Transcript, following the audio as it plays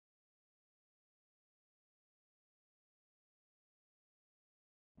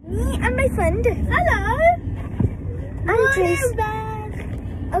Me and my friend. Hello. I'm Jace.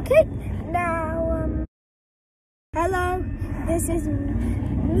 Okay, now hello. This is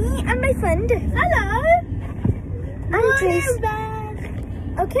me and my friend. Hello. I'm Jace.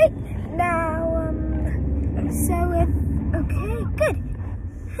 Okay, now so okay, good.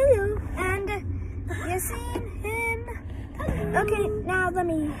 Hello, and you seen him? Hello. Okay, now let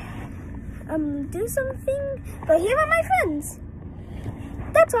me do something. But here are my friends.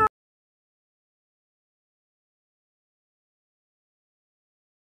 That's all.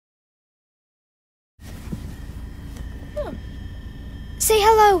 Say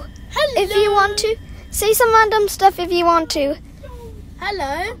hello. Hello. If you want to. Say some random stuff if you want to.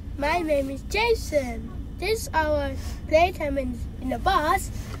 Hello, my name is Jason. This is our playtime in the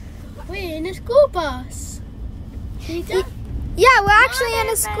bus. We're in a school bus. Yeah, we're actually in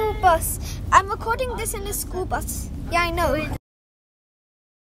a school bus. I'm recording this in a school bus. Yeah, I know.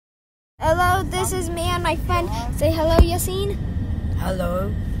 Hello, this is me and my friend. Say hello, Yassine.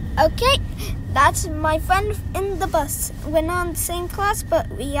 Hello. Okay, that's my friend in the bus. We're not in the same class, but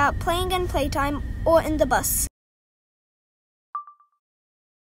we are playing in playtime or in the bus.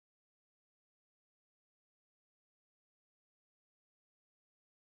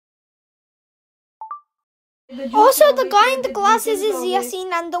 Also, the guy in the glasses is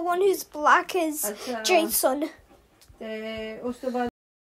Yassine and the one who's black is Jason.